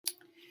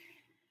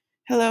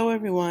Hello,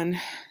 everyone.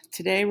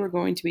 Today we're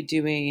going to be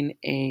doing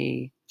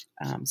a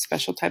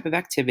special type of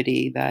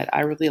activity that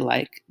I really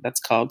like that's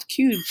called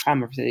Cube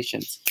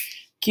Conversations.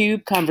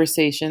 Cube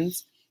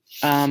Conversations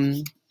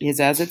is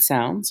as it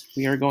sounds.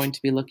 We are going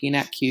to be looking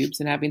at cubes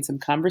and having some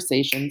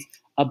conversations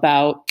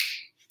about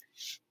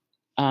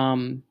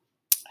um,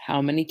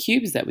 how many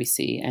cubes that we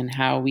see and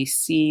how we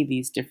see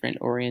these different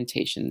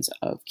orientations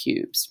of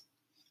cubes.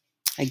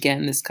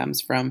 Again, this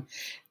comes from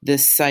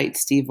this site,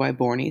 Steve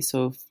Wyborny.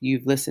 So if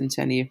you've listened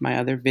to any of my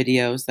other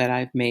videos that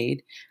I've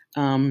made,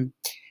 um,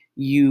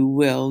 you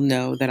will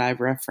know that I've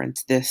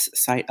referenced this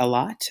site a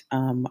lot.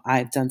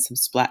 I've done some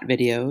splat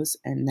videos,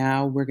 and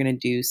now we're going to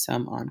do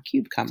some on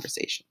cube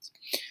conversations.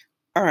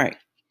 All right,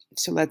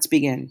 so let's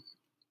begin.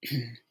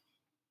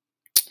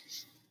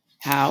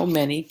 How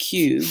many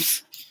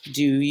cubes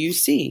do you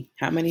see?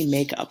 How many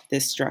make up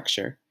this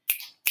structure?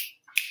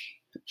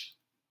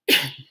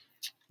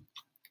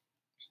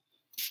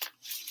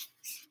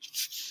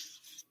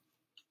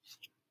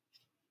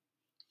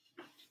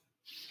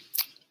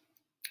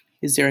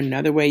 Is there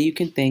another way you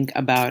can think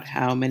about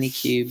how many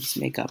cubes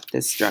make up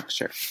this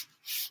structure?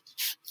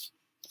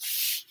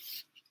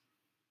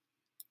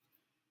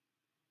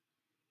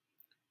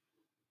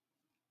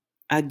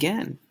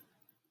 Again,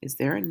 is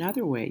there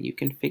another way you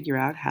can figure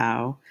out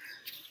how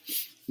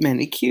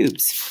many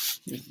cubes?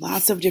 There's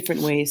lots of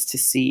different ways to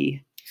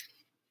see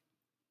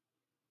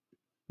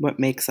what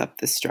makes up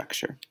this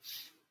structure.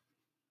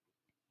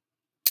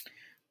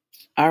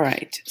 All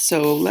right,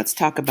 so let's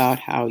talk about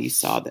how you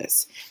saw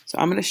this. So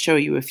I'm going to show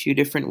you a few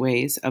different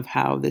ways of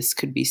how this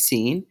could be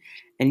seen,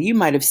 and you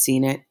might have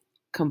seen it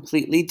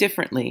completely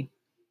differently.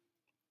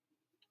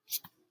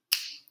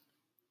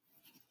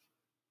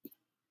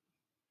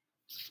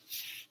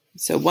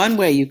 So one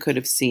way you could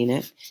have seen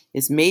it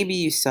is maybe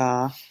you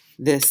saw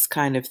this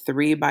kind of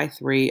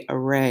 3x3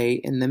 array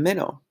in the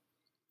middle,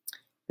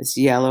 this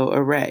yellow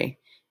array.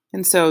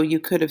 And so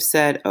you could have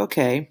said,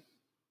 okay,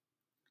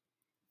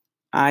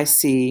 I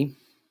see,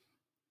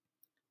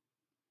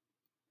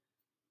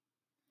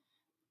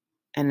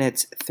 and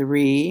it's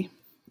 3.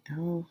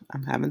 Oh,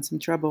 I'm having some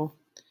trouble.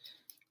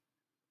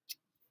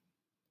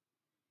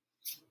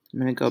 I'm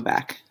going to go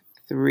back.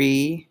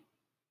 3.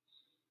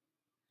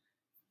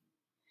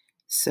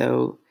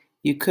 So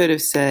you could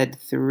have said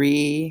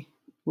 3.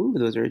 Ooh,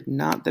 those are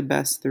not the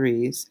best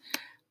 3s.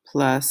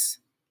 Plus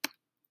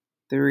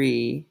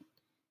 3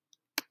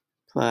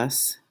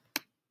 plus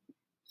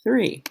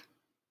 3.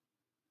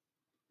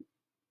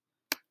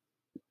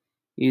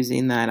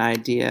 Using that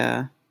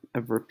idea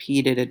of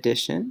repeated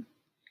addition.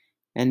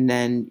 And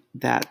then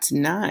that's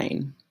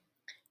 9.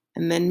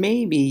 And then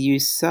maybe you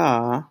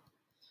saw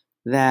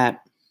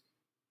that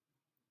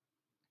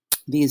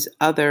these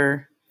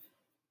other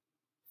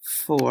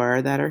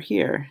 4 that are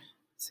here.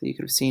 So you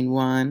could have seen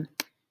 1,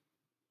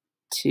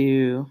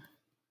 2,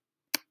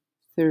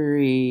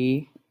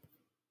 3,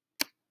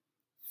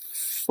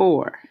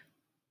 4.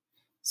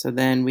 So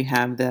then we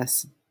have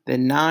this, the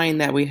 9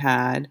 that we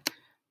had,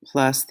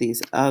 plus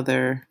these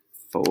other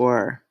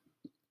 4.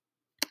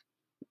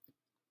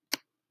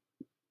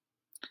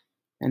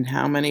 And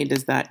how many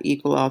does that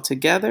equal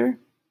altogether?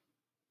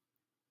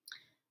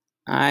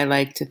 I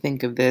like to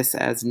think of this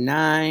as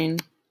 9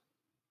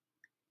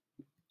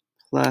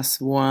 plus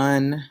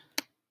 1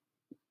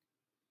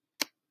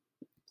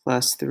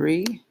 plus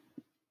 3,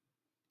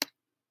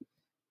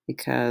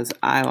 because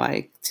I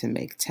like to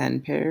make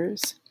 10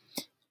 pairs.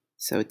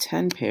 So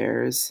 10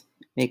 pairs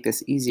make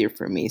this easier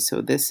for me.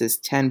 So this is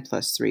 10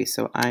 plus 3,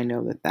 so I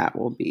know that that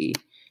will be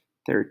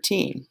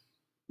 13.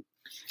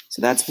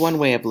 So that's one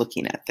way of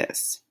looking at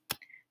this.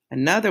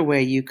 Another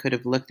way you could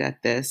have looked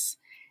at this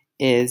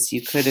is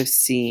you could have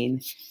seen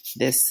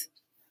this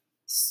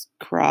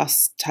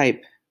cross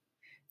type,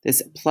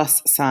 this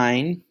plus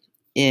sign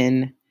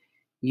in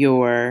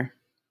your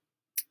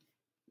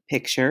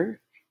picture,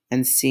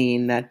 and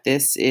seen that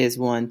this is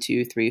 1,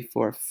 2, 3,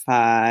 4,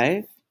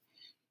 5.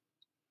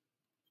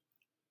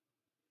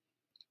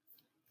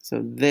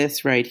 So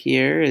this right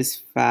here is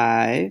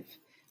 5.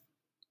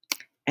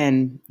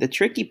 And the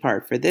tricky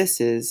part for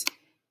this is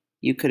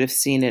you could have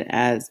seen it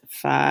as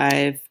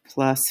 5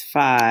 plus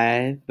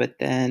 5, but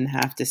then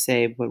have to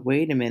say, but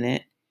wait a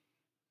minute,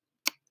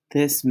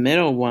 this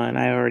middle one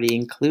I already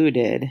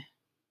included.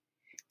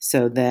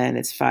 So then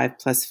it's 5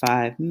 plus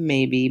 5,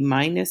 maybe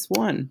minus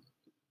 1.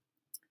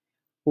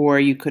 Or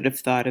you could have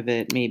thought of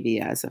it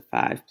maybe as a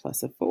 5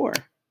 plus a 4.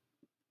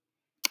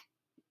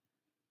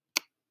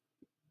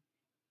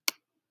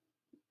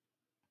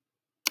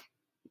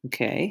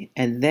 Okay,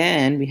 and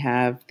then we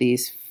have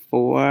these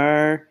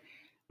 4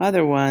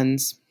 other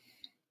ones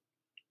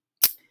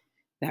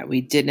that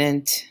we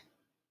didn't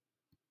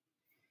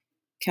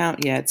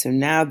count yet. So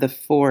now the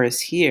 4 is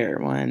here.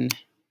 1,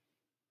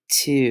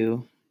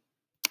 2,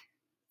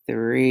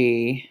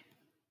 3,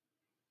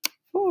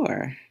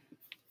 4.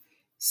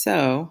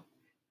 So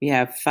we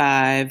have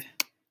 5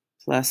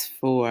 plus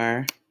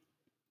 4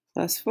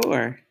 plus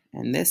 4.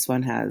 And this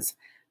one has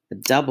a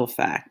double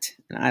fact.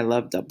 And I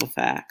love double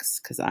facts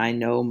because I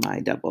know my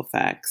double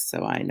facts.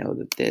 So I know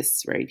that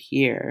this right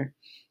here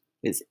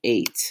is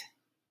 8.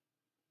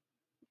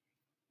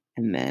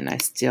 And then I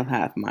still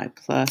have my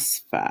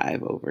plus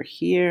 5 over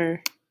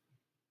here.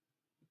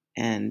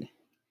 And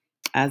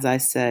as I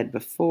said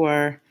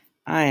before,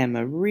 I am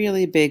a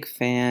really big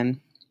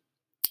fan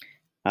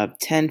of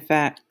 10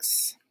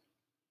 facts.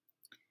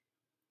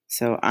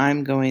 So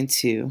I'm going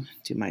to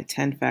do my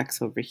 10 facts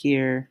over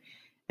here,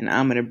 and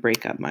I'm going to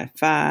break up my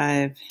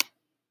 5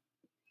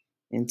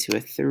 into a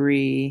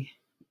 3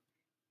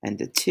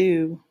 and a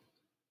 2.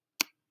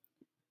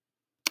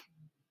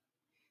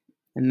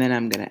 And then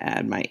I'm going to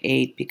add my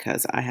 8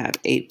 because I have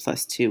 8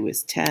 plus 2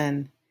 is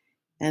 10.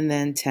 And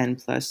then 10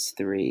 plus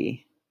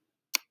 3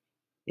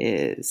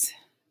 is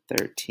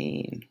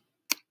 13.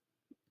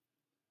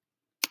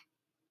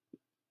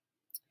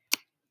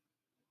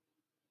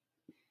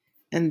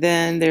 And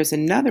then there's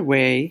another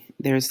way,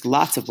 there's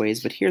lots of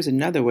ways, but here's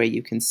another way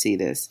you can see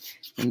this.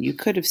 And you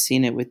could have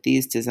seen it with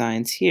these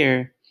designs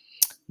here,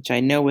 which I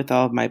know with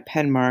all of my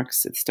pen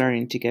marks, it's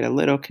starting to get a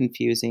little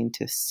confusing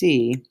to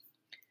see.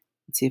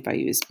 Let's see if I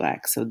use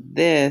black. So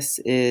this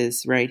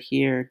is right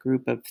here, a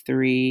group of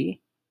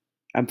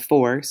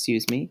 4,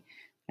 excuse me,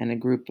 and a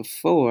group of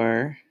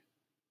 4.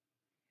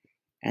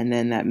 And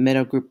then that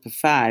middle group of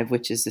 5,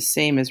 which is the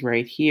same as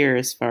right here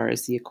as far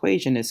as the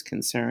equation is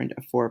concerned,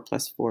 a 4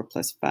 plus 4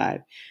 plus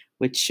 5,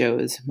 which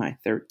shows my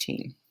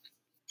 13.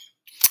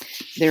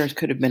 There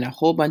could have been a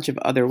whole bunch of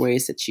other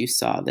ways that you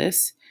saw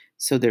this.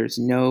 So there's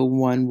no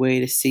one way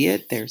to see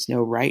it. There's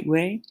no right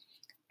way.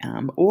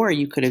 Or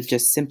you could have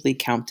just simply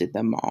counted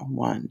them all.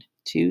 1,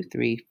 2,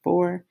 3,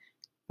 4,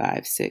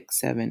 5, 6,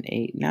 7,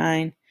 8,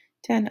 9,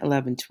 10,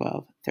 11,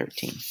 12,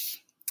 13.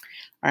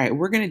 All right,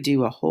 we're going to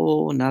do a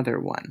whole nother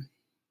one.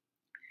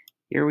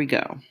 Here we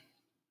go.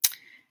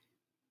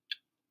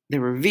 The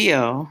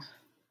reveal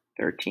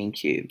 13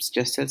 cubes,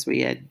 just as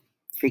we had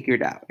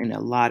figured out in a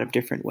lot of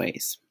different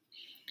ways.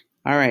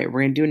 All right,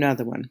 we're going to do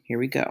another one. Here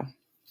we go.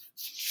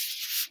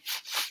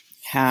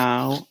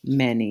 How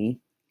many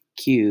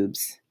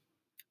cubes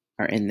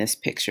are in this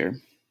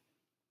picture?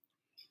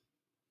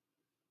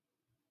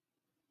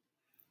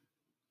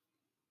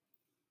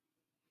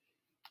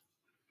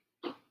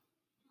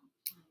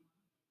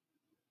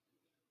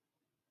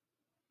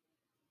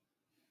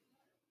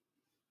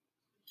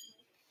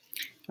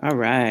 All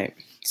right,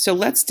 so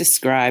let's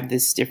describe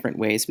these different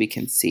ways we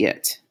can see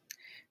it.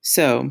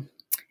 So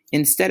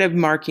instead of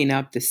marking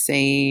up the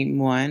same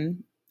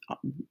one,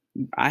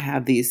 I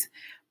have these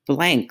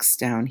blanks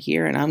down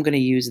here, and I'm going to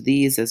use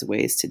these as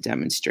ways to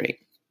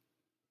demonstrate.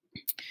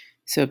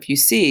 So if you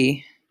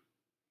see,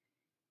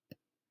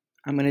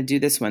 I'm going to do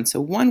this one. So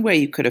one way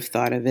you could have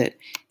thought of it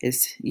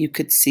is you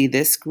could see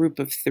this group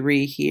of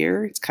 3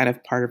 here. It's kind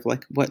of part of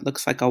like what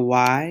looks like a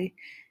Y,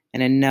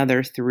 and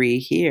another 3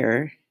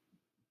 here.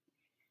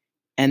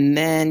 And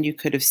then you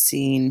could have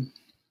seen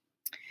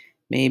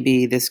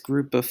maybe this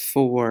group of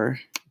 4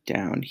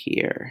 down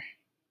here.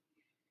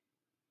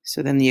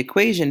 So then the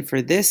equation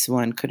for this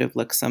one could have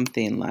looked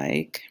something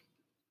like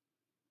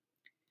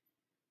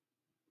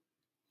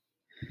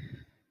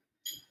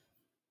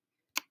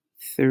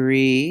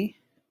 3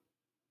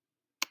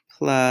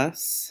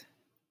 plus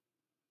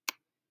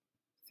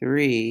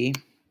 3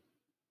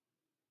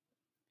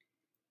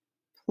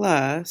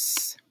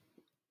 plus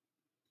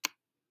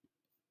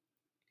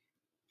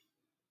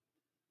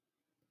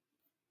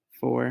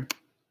 4.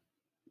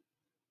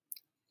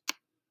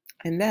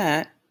 And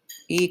that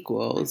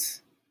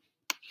equals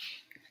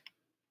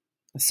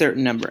a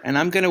certain number. And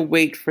I'm going to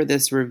wait for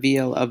this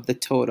reveal of the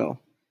total.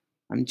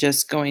 I'm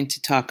just going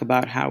to talk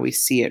about how we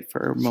see it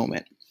for a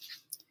moment.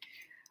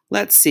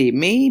 Let's see,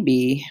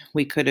 maybe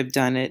we could have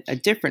done it a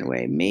different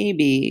way.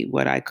 Maybe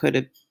what I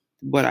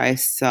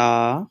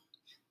saw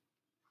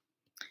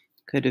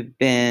could have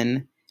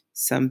been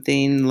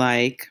something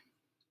like,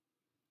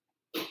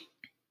 give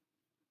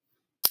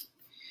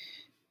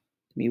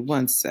me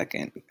 1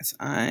 second because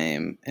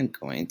I'm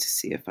going to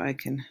see if I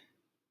can.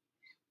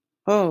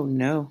 Oh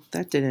no,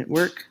 that didn't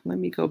work. Let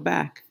me go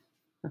back.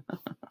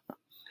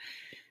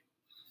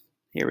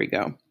 Here we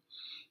go.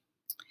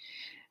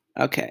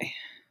 Okay,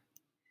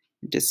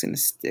 I'm just going to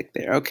stick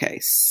there. Okay,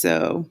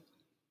 so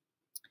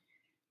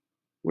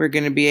we're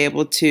going to be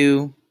able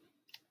to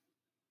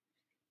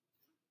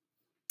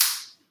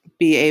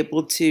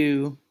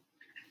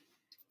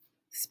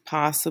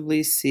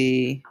possibly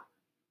see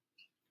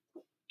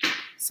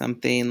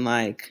something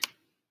like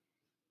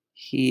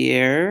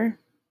here,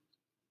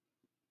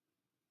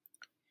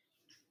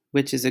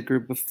 which is a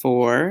group of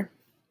 4,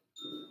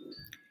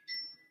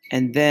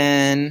 and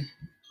then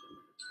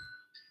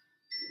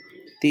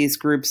these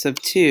groups of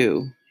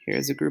 2.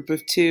 Here's a group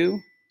of 2.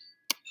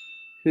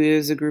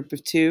 Here's a group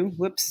of 2.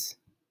 Whoops.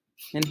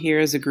 And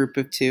here's a group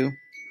of 2.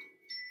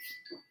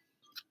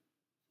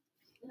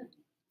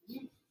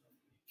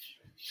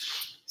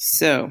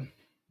 So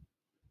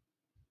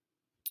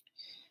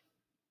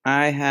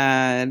I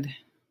had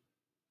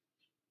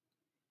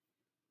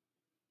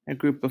a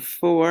group of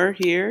 4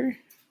 here.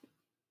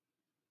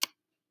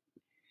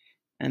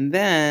 And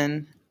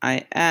then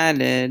I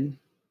added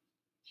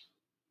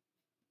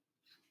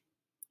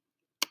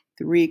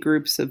 3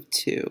 groups of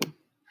 2.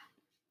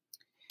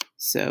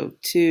 So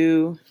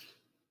 2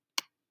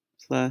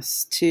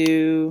 plus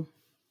 2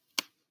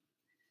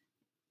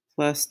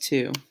 plus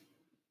 2.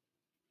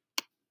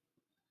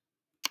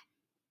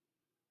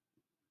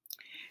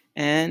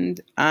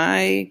 And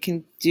I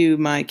can do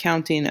my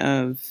counting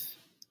of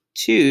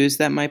 2's.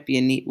 That might be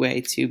a neat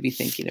way to be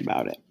thinking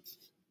about it.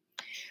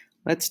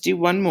 Let's do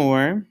one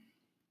more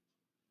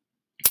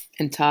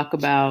and talk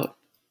about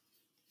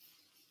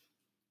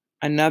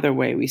another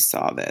way we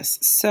saw this.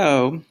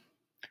 So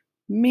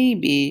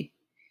maybe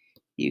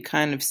you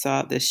kind of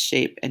saw this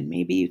shape, and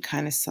maybe you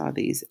kind of saw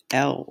these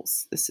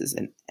L's. This is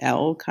an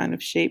L kind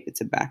of shape.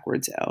 It's a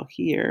backwards L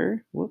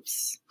here.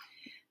 Whoops.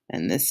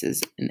 And this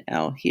is an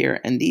L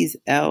here. And these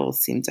L's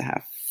seem to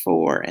have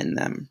 4 in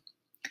them.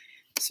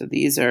 So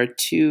these are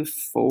 2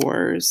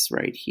 4s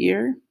right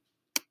here.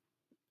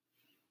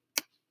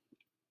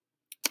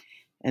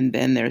 And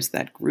then there's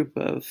that group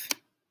of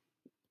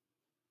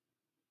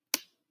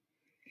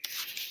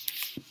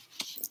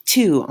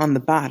 2 on the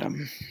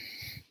bottom.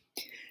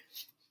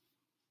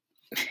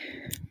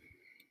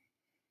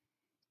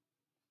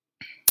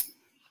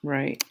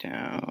 Right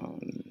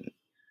down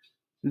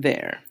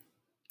there.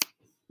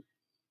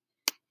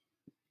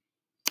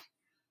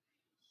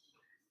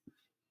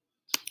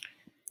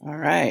 All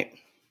right.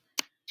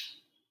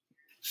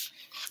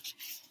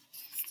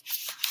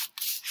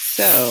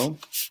 So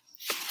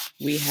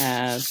we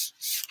have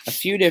a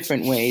few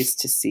different ways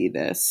to see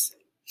this.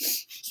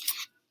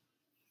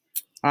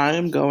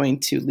 I'm going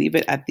to leave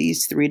it at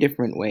these 3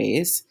 different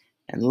ways,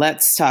 and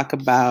let's talk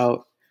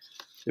about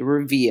the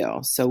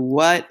reveal. So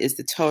what is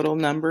the total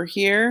number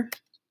here?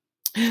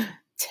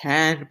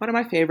 10, one of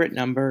my favorite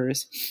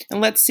numbers.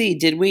 And let's see,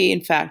 did we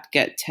in fact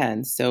get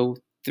 10? So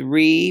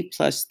 3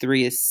 plus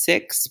 3 is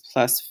 6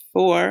 plus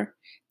 4.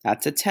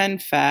 That's a 10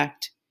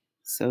 fact.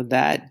 So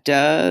that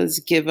does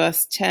give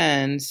us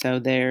 10. So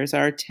there's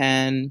our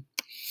 10.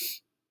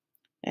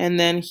 And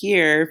then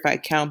here, if I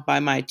count by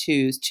my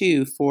 2's,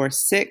 2, 4,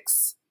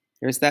 6.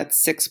 There's that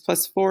 6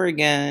 plus 4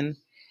 again.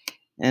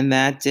 And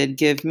that did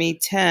give me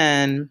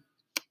 10.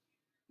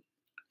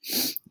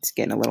 It's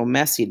getting a little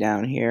messy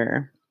down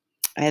here.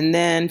 And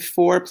then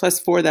 4 plus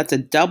 4, that's a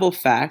double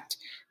fact.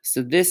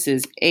 So this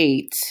is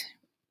 8.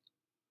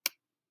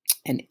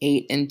 And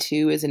 8 and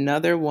 2 is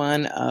another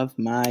one of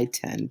my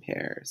 10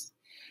 pairs.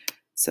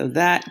 So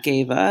that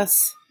gave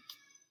us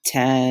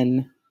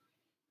 10.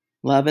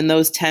 Loving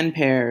those 10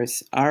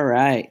 pairs. All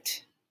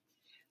right.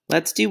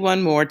 Let's do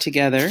one more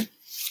together.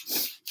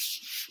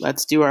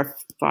 Let's do our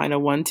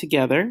final one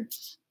together.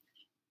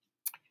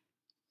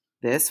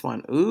 This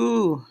one.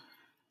 Ooh.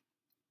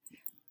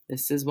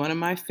 This is one of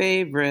my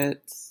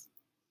favorites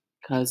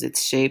because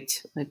it's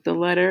shaped like the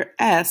letter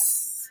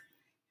S.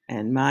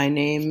 And my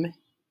name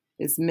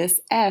is Miss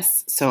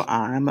S, so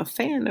I'm a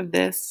fan of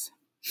this.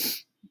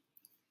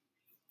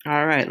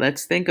 All right,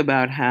 let's think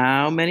about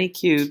how many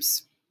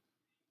cubes.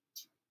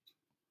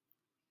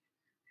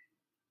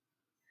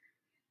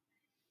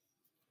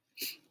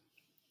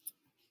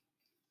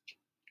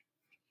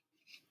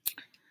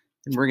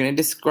 And we're going to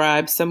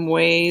describe some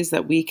ways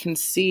that we can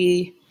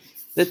see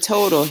the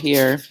total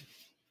here.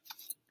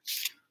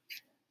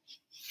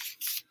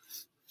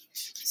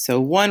 So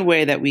one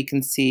way that we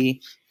can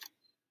see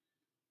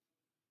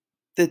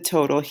the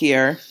total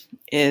here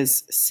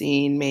is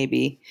seeing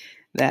maybe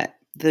that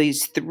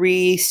these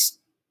 3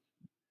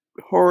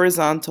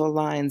 horizontal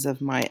lines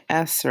of my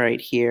S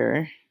right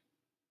here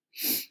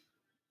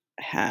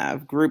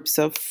have groups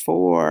of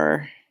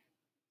 4.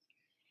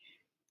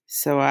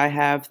 So I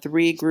have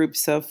 3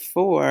 groups of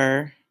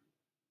 4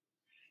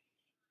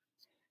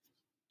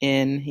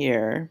 in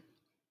here.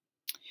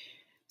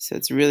 So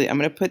it's really, I'm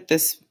going to put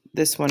this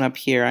one up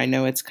here. I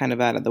know it's kind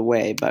of out of the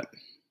way, but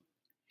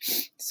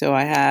so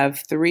I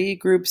have 3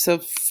 groups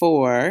of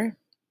 4.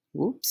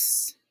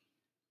 Whoops.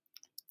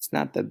 It's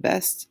not the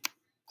best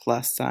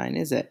plus sign,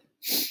 is it?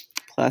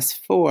 Plus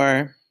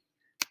 4.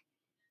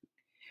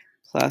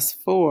 Plus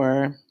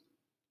 4.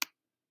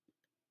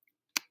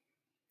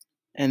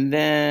 And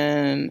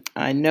then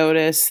I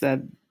notice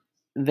that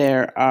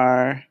there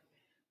are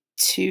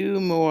 2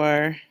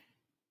 more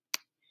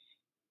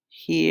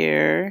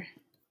here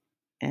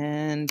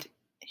and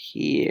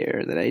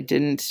here that I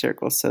didn't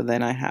circle, so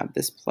then I have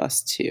this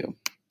plus 2.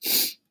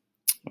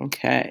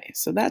 Okay,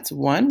 so that's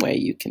one way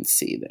you can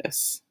see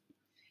this.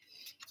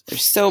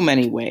 There's so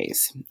many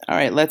ways. All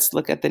right, let's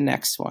look at the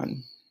next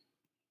one.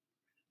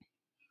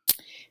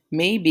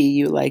 Maybe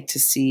you like to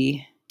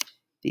see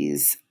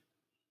these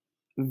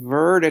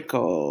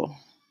vertical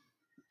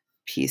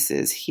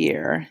pieces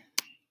here.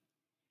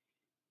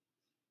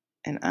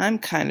 And I'm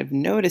kind of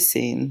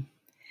noticing,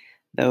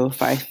 though,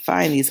 if I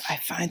find these, I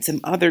find some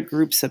other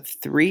groups of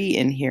 3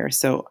 in here.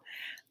 So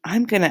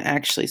I'm going to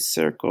actually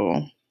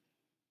circle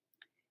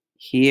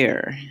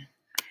here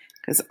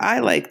because I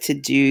like to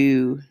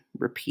do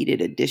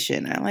repeated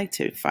addition. I like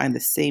to find the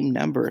same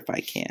number if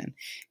I can.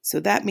 So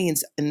that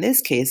means in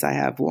this case, I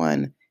have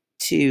 1,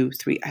 2,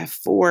 3. I have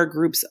 4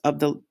 groups of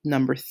the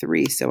number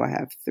 3. So I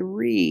have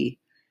 3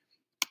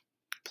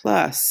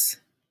 plus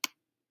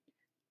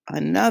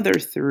another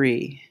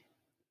 3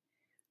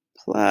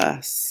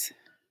 plus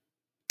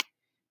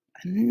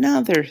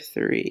another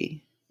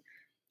 3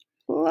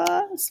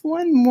 plus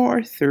one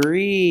more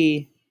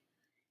 3.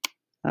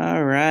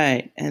 All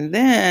right. And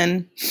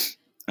then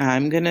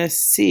I'm going to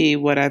see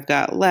what I've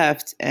got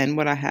left. And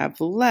what I have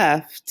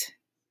left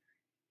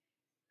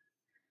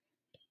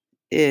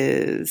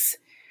is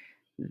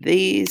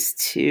these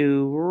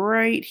 2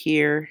 right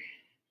here.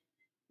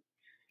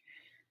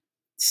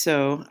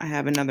 So I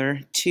have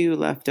another 2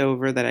 left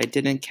over that I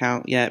didn't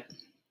count yet.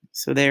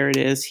 So there it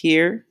is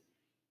here.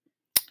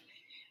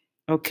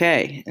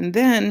 Okay, and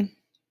then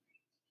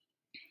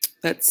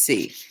let's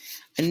see.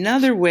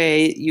 Another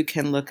way you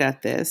can look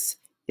at this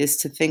is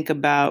to think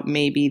about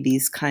maybe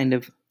these kind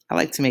of, I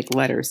like to make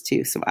letters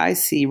too. So I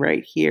see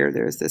right here,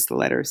 there's this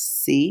letter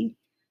C.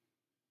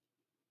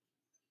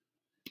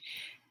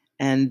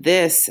 And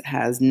this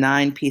has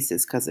 9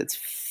 pieces because it's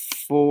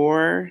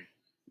 4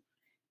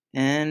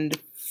 and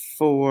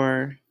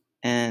 4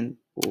 and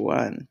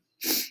 1.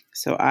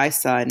 So I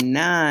saw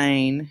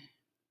 9.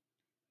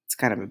 It's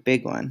kind of a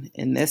big one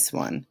in this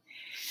one.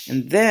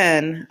 And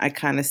then I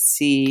kind of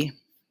see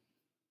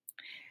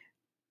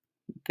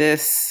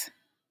this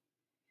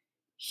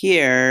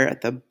here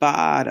at the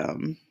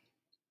bottom.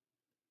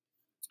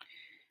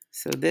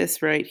 So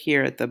this right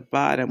here at the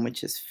bottom,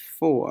 which is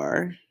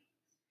 4.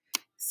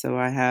 So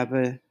I have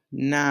a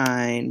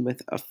 9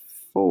 with a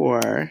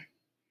 4.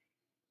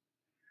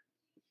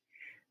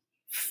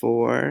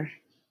 4,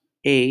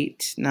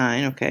 8,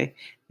 9, okay.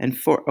 And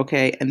 4,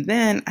 okay. And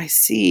then I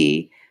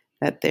see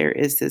that there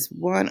is this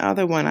one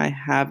other one I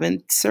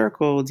haven't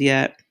circled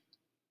yet.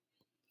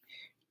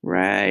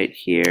 Right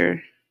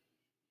here.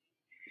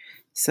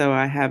 So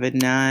I have a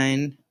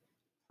 9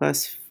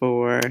 plus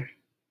 4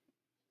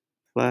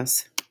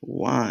 plus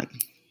 1.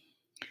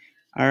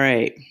 All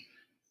right.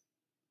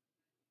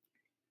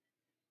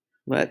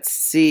 Let's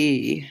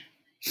see.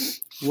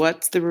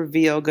 What's the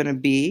reveal going to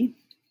be?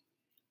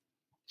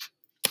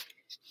 It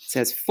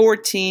says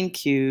 14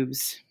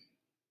 cubes.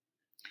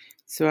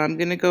 So I'm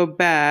going to go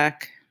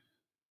back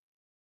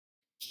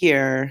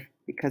here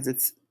because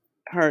it's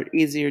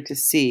easier to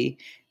see.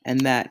 And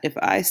that if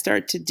I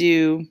start to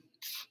do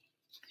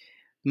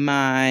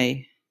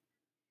my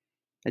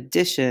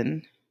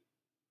addition,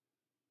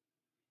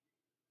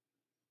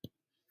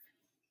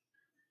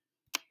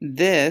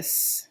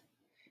 this,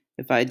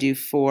 if I do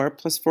 4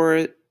 plus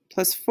 4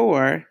 plus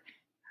 4,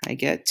 I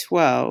get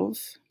 12.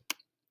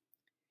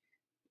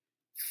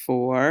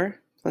 4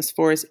 plus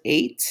 4 is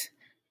 8,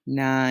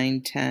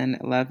 9, 10,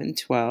 11,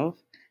 12.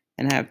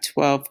 And I have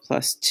 12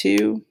 plus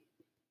 2,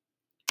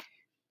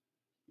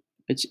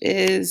 which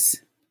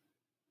is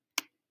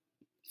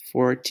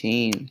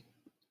 14.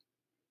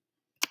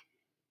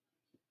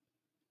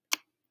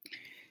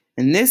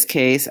 In this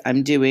case,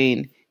 I'm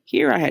doing,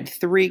 here I had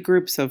 3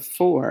 groups of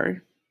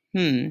 4.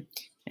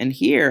 And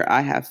here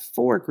I have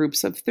 4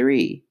 groups of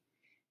 3.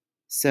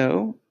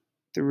 So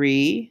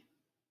 3,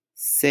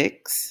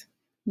 6,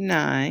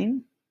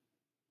 9,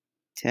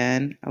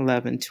 10,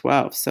 11,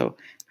 12. So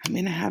I'm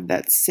going to have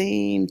that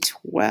same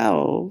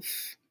 12.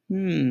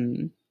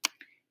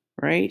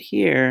 Right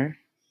here.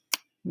 I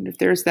wonder if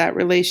there's that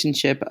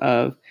relationship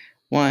of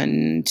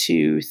 1,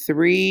 2,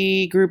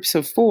 3 groups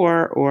of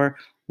 4 or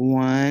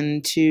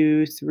 1,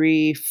 2,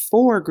 3,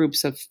 4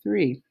 groups of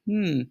 3.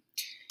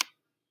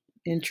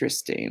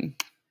 Interesting.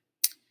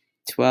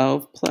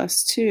 12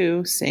 plus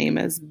 2, same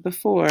as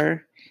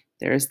before.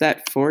 There's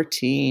that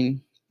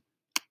 14.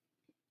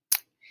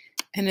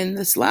 And in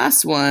this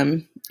last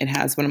one, it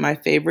has one of my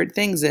favorite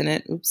things in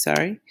it. Oops,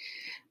 sorry.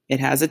 It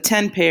has a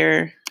 10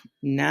 pair,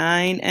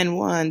 9 and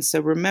 1. So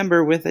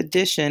remember, with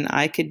addition,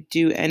 I could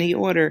do any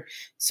order.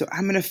 So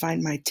I'm going to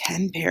find my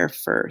 10 pair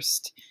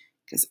first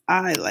because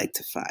I like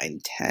to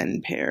find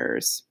 10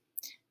 pairs.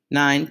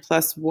 9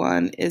 plus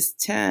 1 is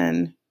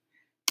 10.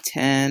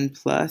 10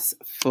 plus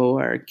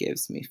 4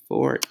 gives me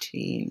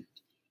 14.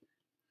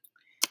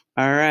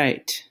 All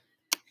right.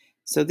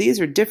 So these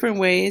are different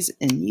ways,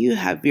 and you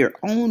have your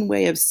own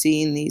way of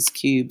seeing these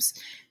cubes.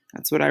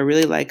 That's what I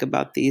really like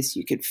about these.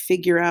 You could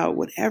figure out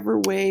whatever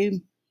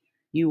way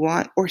you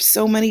want, or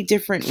so many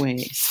different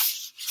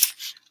ways.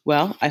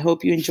 Well, I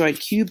hope you enjoyed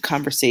cube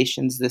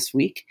conversations this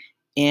week,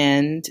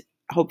 and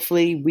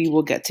hopefully we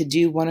will get to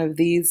do one of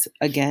these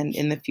again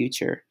in the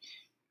future.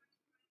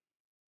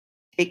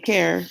 Take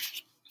care.